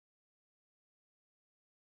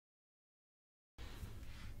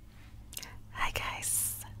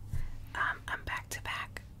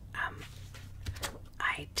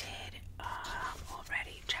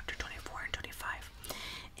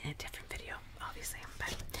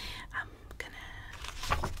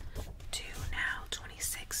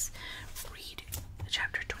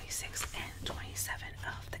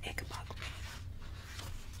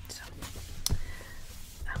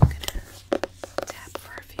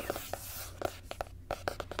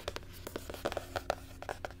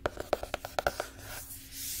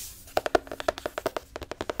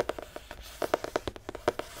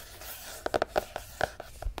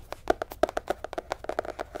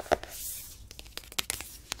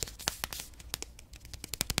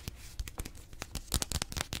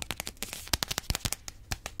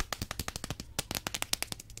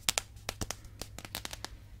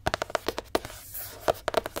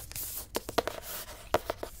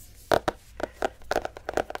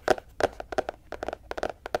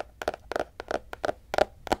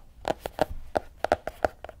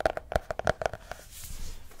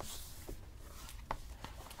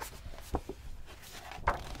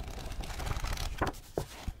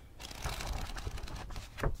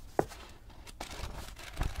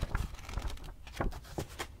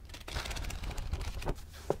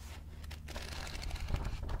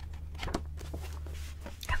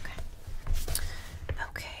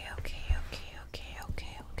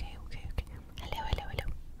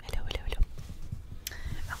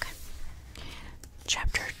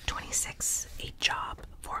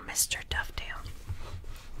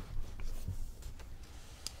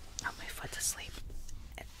asleep.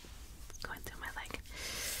 It's going through my leg.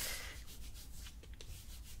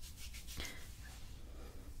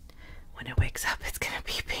 When it wakes up, it's gonna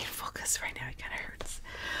be painful because right now it kind of hurts.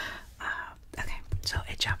 Okay, so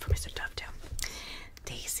a job for Mr. Dovetail.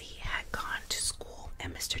 Daisy had gone to school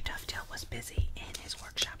and Mr. Dovetail was busy in his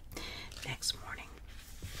workshop. Next morning,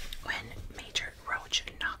 when Major Roach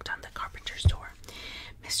knocked on the carpenter's door,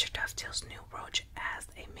 Mr. Dovetail's knew Roach as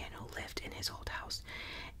a man who lived in his old house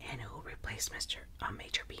and who replaced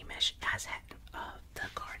Major Beamish as head of the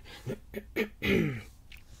guard.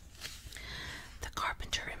 The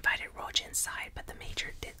carpenter invited Roach inside, but the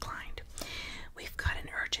major declined. "We've got an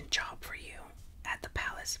urgent job for you at the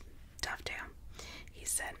palace, Dovetail," he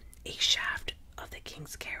said. "A shaft of the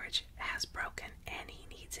king's carriage has broken and he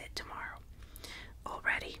needs it tomorrow."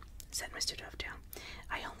 "Already," said Mr. Dovetail.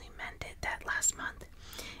 "I only mended that last month."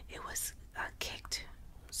 "It was kicked,"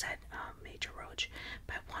 said Major Roach,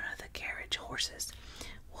 "by one of the carriage horses.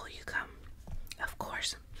 Will you come?" "Of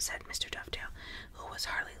course," said Mr. Dovetail, who was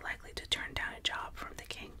hardly likely to turn down a job from the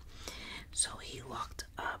king. So he locked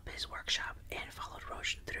up his workshop and followed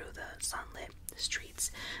Roach through the sunlit streets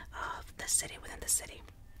of the city within the city,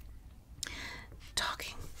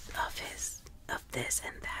 talking of this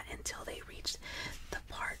and that until they reached the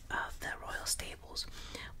part of the royal stables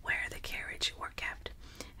where the carriage were kept.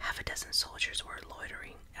 Half a dozen soldiers were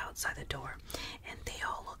loitering outside the door, and they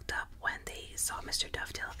all looked up when they saw Mr.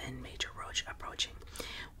 Dovetail and Major Roach approaching.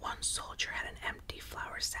 One soldier had an empty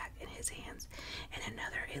flour sack in his hands, and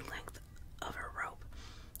another a length of a rope.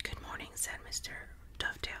 "Good morning," said Mr.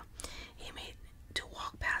 Dovetail. He made to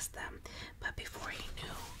walk past them, but before he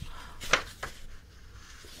knew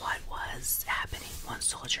what was happening, one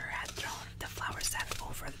soldier had thrown the flour sack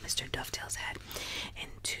over Mr. Dovetail's head,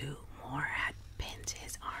 and two more had pinned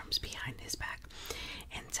his arms behind his back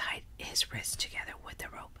and tied his wrists together with the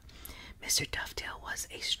rope. Mr. Dovetail was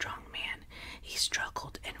a strong man. He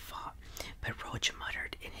struggled and fought, but Roach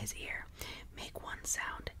muttered in his ear, "Make one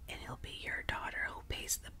sound, and it'll be your daughter who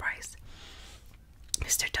pays the price."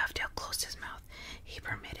 Mr. Dovetail closed his mouth. He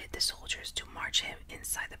permitted the soldiers to march him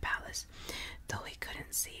inside the palace. Though he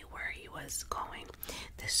couldn't see where he was going,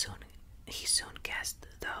 he soon guessed,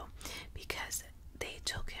 though, because they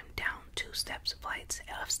took him down 2 flights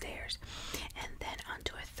of stairs, and then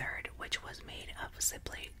onto a third, which was made of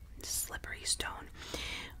slippery stone.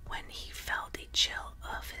 When he felt a chill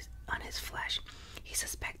on his flesh, he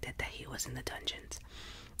suspected that he was in the dungeons,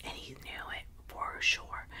 and he knew it for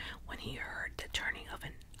sure when he heard the turning of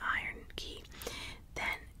an iron key,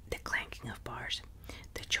 then the clanking of bars.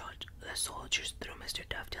 The soldiers threw Mr.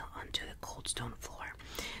 Dovetail onto the cold stone floor.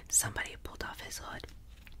 Somebody pulled off his hood.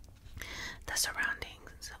 The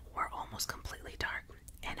surroundings were almost completely dark,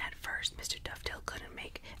 and at first Mr. Dovetail couldn't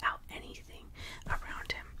make out anything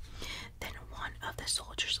around him. Then one of the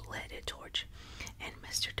soldiers lit a torch, and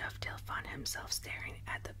Mr. Dovetail found himself staring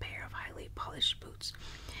at the pair of highly polished boots.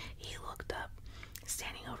 He looked up.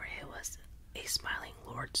 Standing over him was a smiling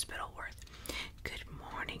Lord Spittleworth. "Good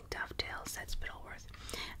morning, Dovetail," said Spittleworth.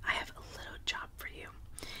 "I have a little job for you.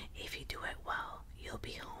 If you do it well, you'll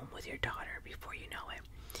be home with your daughter before you know it.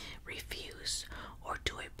 Refuse or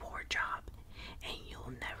do a poor job, and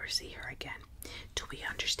you'll never see her again. Do we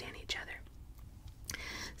understand each other?"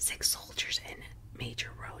 6 soldiers and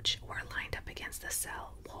Major Roach were lined up against the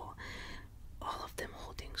cell wall, all of them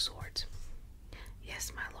holding swords.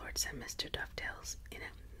 "Yes, my lord," said Mr. Dovetail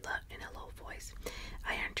in a low voice.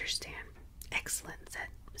 "I understand." "Excellent," said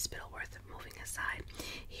Spittleworth, moving aside.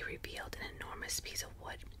 He revealed an enormous piece of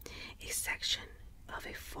wood, a section of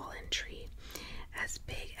a fallen tree as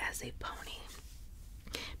big as a pony.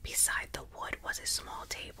 Beside the wood was a small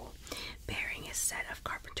table bearing a set of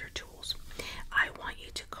carpenter tools. "I want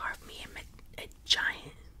you to carve me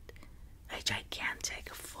a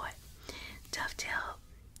gigantic foot, Dovetail,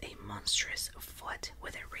 a monstrous foot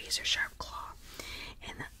with a razor-sharp claw,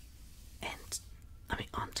 and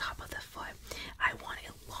on top of the foot, I want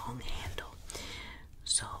a long handle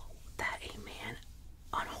so that a man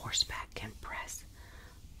on horseback can press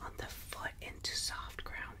on the foot into soft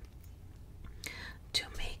ground to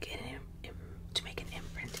make an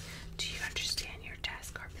imprint. Do you understand your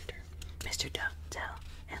task, carpenter?" Mr. Dovetail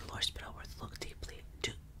and Lord Spittleworth looked deep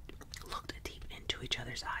into each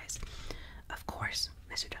other's eyes. Of course,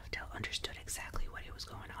 Mr. Dovetail understood exactly what was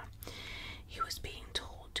going on. He was being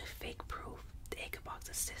told to fake prove the Ickabog's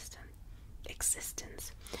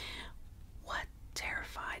existence. What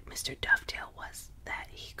terrified Mr. Dovetail was that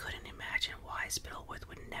he couldn't imagine why Spittleworth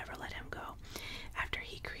would never let him go after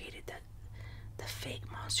he created the fake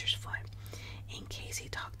monster's foot, in case he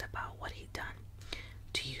talked about what he'd done.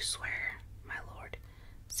 "Do you swear, my lord?"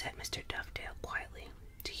 said Mr. Dovetail quietly.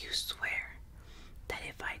 "Do you swear that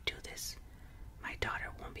if I do this, my daughter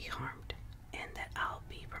won't be harmed, and that I'll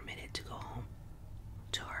be permitted to go home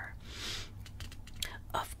to her?"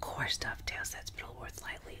 "Of course, Dovetail," said Spittleworth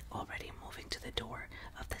lightly, already moving to the door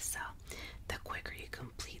of the cell. "The quicker you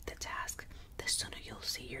complete the task, the sooner you'll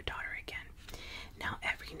see your daughter again. Now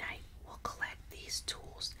every night we'll collect these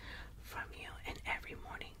tools from you, and every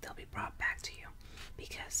morning they'll be brought back to you,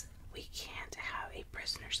 because we can't have a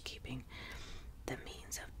prisoner's keeping the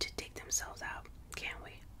means to dig themselves out, can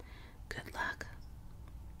we? Good luck,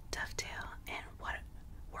 Dovetail, and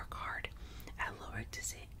work hard.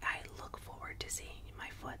 I look forward to seeing my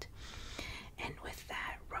foot." And with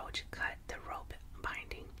that, Roach cut the rope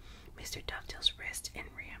binding Mr. Dovetail's wrist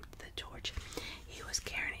and rammed the torch he was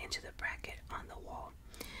carrying into the bracket on the wall.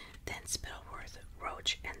 Then Spittleworth,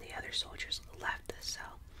 Roach, and the other soldiers left the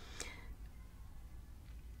cell.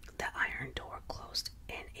 The iron door closed,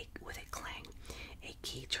 and with a clang, a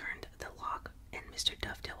key turned the lock, and Mr.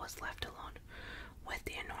 Dovetail was left alone with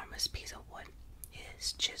the enormous piece of wood,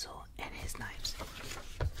 his chisel, and his knives.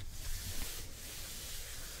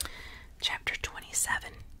 Chapter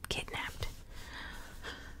 27. Kidnapped.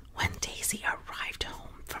 When Daisy arrived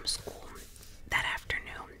home from school that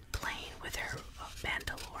afternoon, playing with her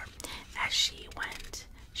bandolier as she went,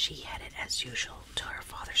 she headed as usual to her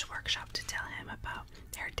father's workshop to tell him about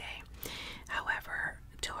her day. However,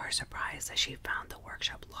 to her surprise, she found the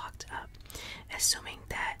workshop locked up. Assuming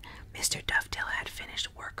that Mr. Dovetail had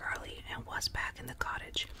finished work early and was back in the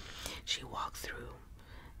cottage, she walked through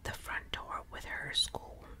the front door with her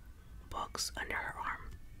school books under her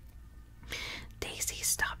arm. Daisy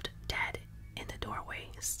stopped dead in the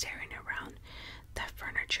doorway, staring around. The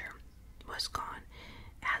furniture was gone,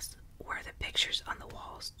 as were the pictures on the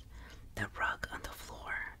walls, the rug on the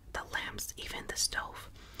floor, the lamps, even the stove.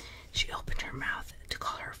 She opened her mouth to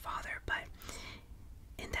call her father, but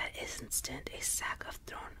in that instant a sack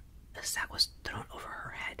was thrown over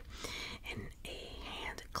her head, and a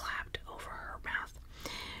hand clapped over her mouth.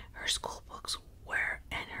 Her school books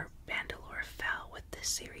and her bandolier fell with a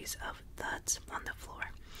series of thuds on the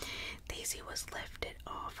floor. Daisy was lifted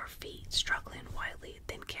off her feet, struggling wildly,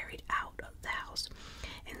 then carried out of the house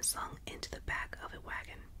and slung into the back of a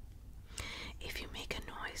wagon. "If you make a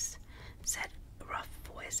noise," said a rough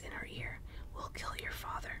voice in her ear, "we'll kill your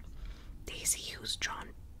father." Daisy, who's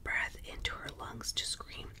drawn breath into her lungs to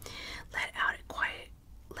scream, let it out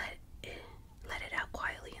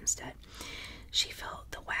quietly instead. She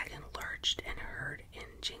felt the wagon lurched and heard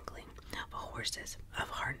in jingling of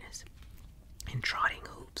harness and trotting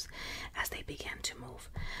hooves as they began to move.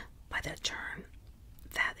 By the turn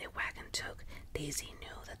that the wagon took, Daisy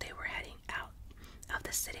knew that they were heading out of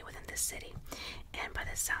the city within the city, and by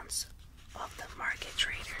the sounds of the market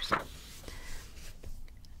traders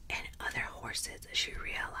and other horses, she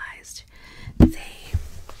realized they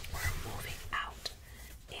were moving out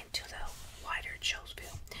into the wider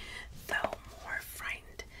Choseville. Though more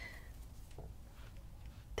frightened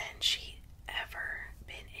than she'd ever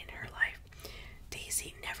been in her life,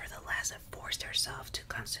 Daisy nevertheless forced herself to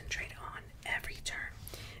concentrate on every turn,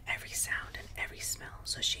 every sound, and every smell,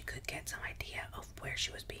 so she could get some idea of where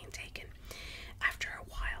she was being taken. After a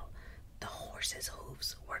while, the horses'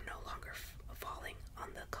 hooves were no longer falling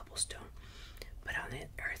on the cobblestone, but on an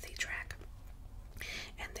earthy track,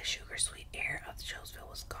 and the sugar-sweet air of Choseville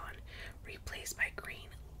was gone, replaced by green,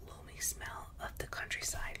 loomy smell of the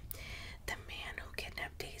countryside. The man who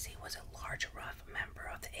kidnapped Daisy was a large, rough member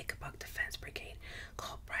of the Ickabog Defense Brigade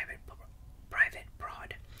called Private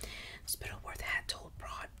Broad. Spittleworth had told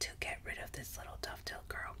Broad to get rid of this little Dovetail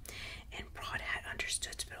girl, and Broad had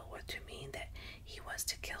understood Spittleworth to mean that he was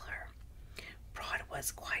to kill her. Broad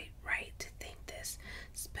was quite right to think this.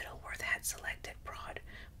 Spittleworth had selected Broad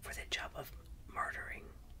for the job of murdering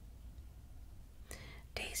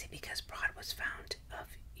Daisy because Broad was found of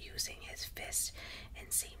using his fist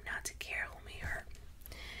and seemed not to care whom he hurt.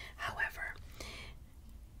 However,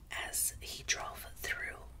 as he drove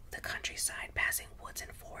through the countryside, passing woods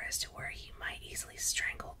and forests where he might easily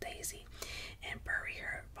strangle Daisy and bury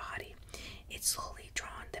her body, it slowly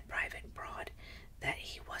dawned on Private Broad that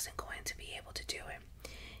he wasn't going to be able to do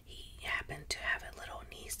it. He happened to have a little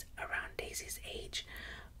niece around Daisy's age,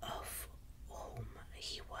 of whom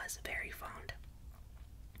he was very fond.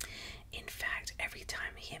 In fact, every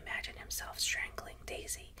time he imagined himself strangling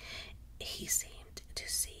Daisy, he seemed to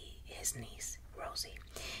see his niece, Rosie,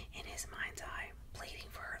 in his mind's eye, pleading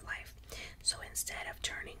for her life. So instead of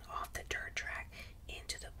turning off the dirt track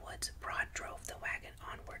into the woods, Broad drove the wagon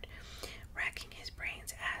onward, racking his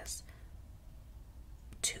brains as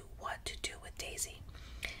to what to do with Daisy.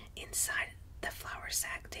 Inside the flour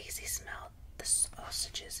sack, Daisy smelled the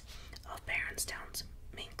sausages of Baronstown's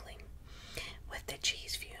mingling with the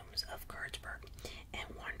cheese fumes of Kurtzburg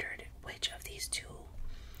and wondered which of these two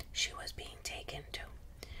she was being taken to.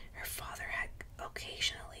 Her father had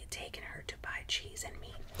occasionally taken her to buy cheese and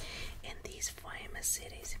meat in these famous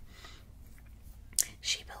cities.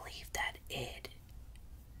 She believed that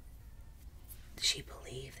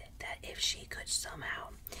if she could somehow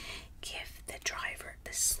give the driver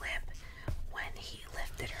the slip when he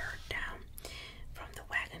lifted her down from the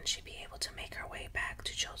wagon, she'd be able to make her way back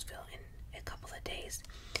to Joseville in a couple of days.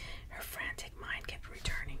 Her frantic mind kept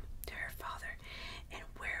returning to her father and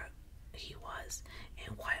where he was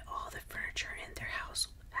and why all the furniture in their house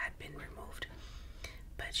had been removed.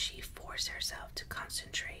 But she forced herself to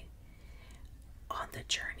concentrate on the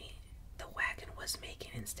journey the wagon was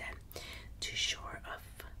making instead, too sure of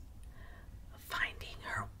finding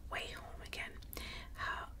her way home again.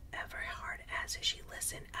 However hard as she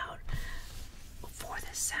listened out for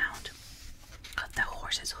the sound of the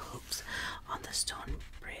horses' hoofs on the stone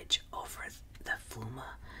bridge over the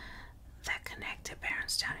Fluma that connected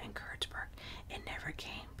Baronstown and Kurtzburg, it never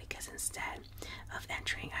came, because instead of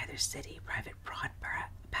entering either city, Private Broad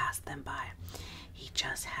passed them by. He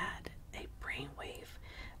just had a brainwave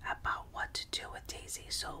about what to do with Daisy,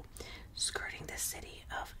 so skirting the city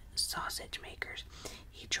of sausage makers,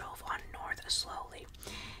 he drove on north slowly.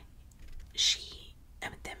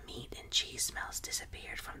 The meat and cheese smells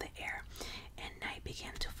disappeared from the air, and night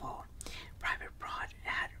began to fall. Private Broad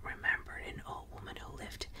had remembered an old woman who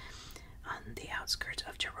lived on the outskirts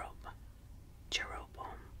of Jeroboam,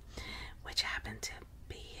 which happened to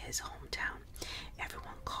be his hometown.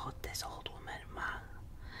 Everyone called this old woman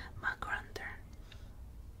Ma Grunder.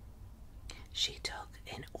 She took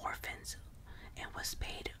in orphans and was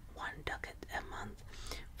paid 1 ducat a month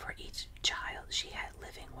for each child she had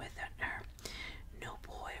living with her. No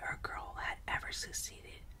boy or girl had ever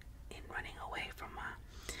succeeded in running away from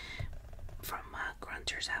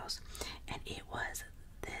Grunter's house, and it was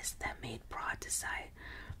this that made Broad decide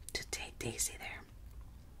to take Daisy there.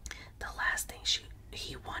 The last thing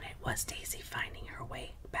he wanted was Daisy finding her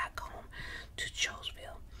way back home to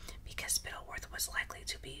Joseville, because Spittleworth was likely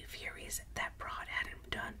to be furious that Broad hadn't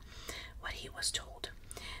done what he was told.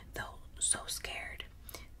 Though so scared,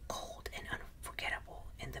 cold, and unforgettable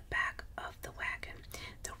in the back of the wagon,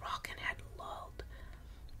 the rockin' had lulled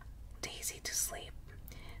Daisy to sleep.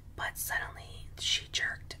 But suddenly she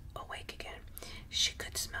jerked awake again. She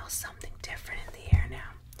could smell something different in the air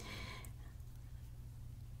now.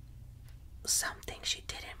 Something she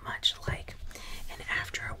didn't much like, and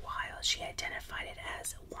after a while she identified it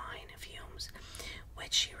as wine fumes,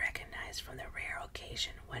 which she recognized from the rare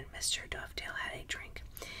occasion when Mr. Dovedale had a drink.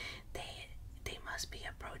 They must be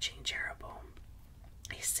approaching Jeroboam,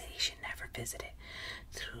 a city she never visited.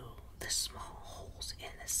 Through the small holes in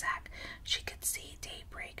the sack she could see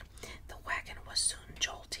daybreak. The wagon was soon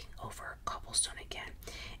jolting over cobblestone again,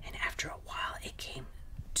 and after a while it came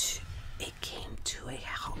to a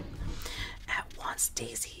halt. At once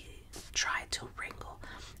Daisy tried to wriggle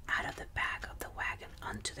out of the back of the wagon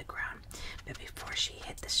onto the ground, but before she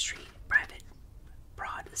hit the street, Private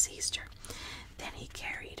Broad seized her. Then he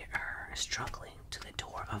carried her struggling to the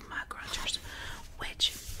door of Ma Grunter's,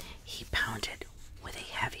 which he pounded with a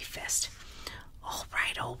heavy fist. All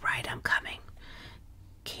right, I'm coming,"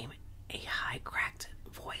 came a high, cracked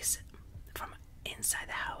voice from inside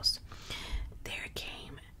the house. There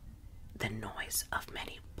came the noise of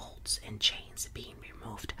many bolts and chains being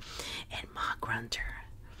removed, and Ma Grunter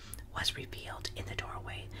was revealed in the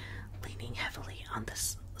doorway, leaning heavily on the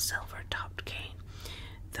silver-topped cane,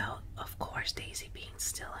 though, of course, Daisy, being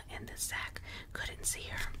still in the sack, couldn't see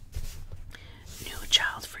her. "New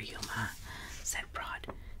child for you, Ma," said Broad,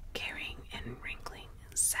 carrying and wrinkling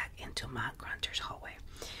sack into Ma Grunter's hallway,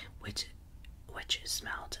 which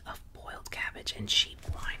smelled of boiled cabbage and sheep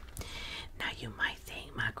wine. Now you might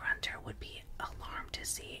think Ma Grunter would be alarmed to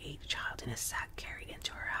see a child in a sack carried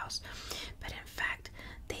into her house, but in fact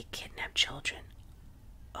they kidnapped children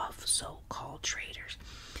of so-called traders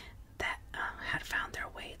that had found their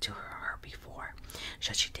way to her before,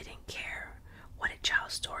 so she didn't care what a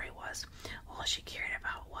child's story was. All she cared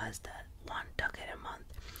about was the 1 ducat a month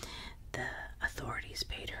the authorities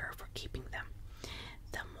paid her for keeping them.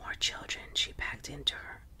 The more children she packed into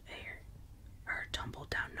her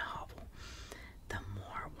tumble-down hovel, the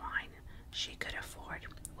more wine she could afford,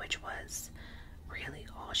 which was really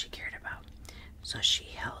all she cared about. So she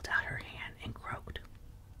held out her hand and croaked.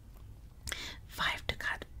 5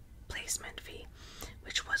 ducat placement fee,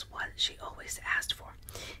 which was what she always asked for,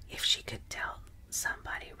 if she could tell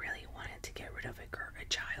somebody really wanted to get rid of a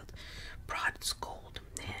child. Prod scolded,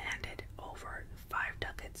 handed over 5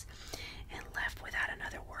 ducats, and left without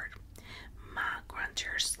another word. Ma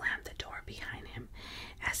Grunter slammed the door behind him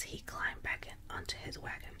as he climbed back onto his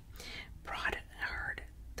wagon. Prod heard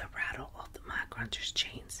the rattle of the Ma Grunter's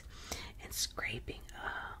chains and scraping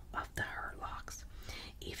of the hurt locks.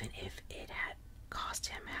 Even if it had cost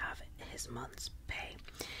him half his month's pay,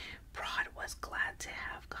 Prod was glad to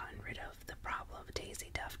have gotten rid of the problem of Daisy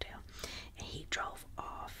Dovetail, and he drove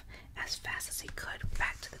off as fast as he could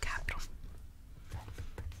back to the capital.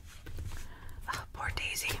 Oh, poor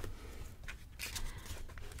Daisy.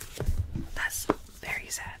 That's very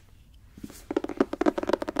sad.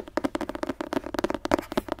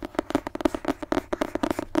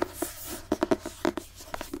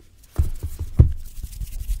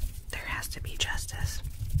 There has to be justice.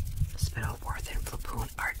 Spittleworth and Flapoon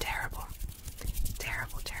are terrible.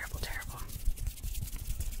 Terrible, terrible, terrible.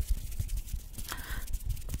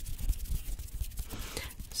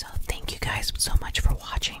 So thank you guys so much for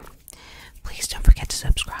watching. Please don't forget to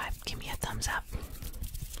subscribe. Give me a thumbs up.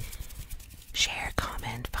 Share,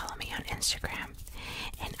 comment, follow me on Instagram.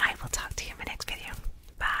 And I will talk to you in my next video.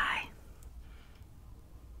 Bye.